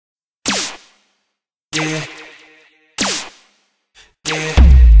Yeah, yeah.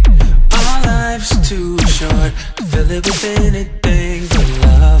 Our life's too short to fill it with anything but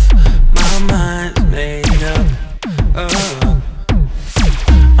love. My mind's made up. Oh,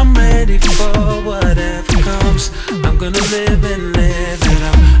 I'm ready for whatever comes. I'm gonna live and live it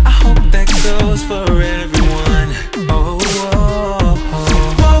up. I hope that goes for everyone. Oh, oh,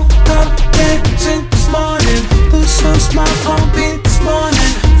 oh. Woke up dancing this morning. Feel so smart, heartbeat this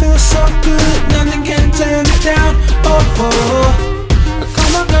morning. Feel so good, nothing can turn me down. Oh, oh.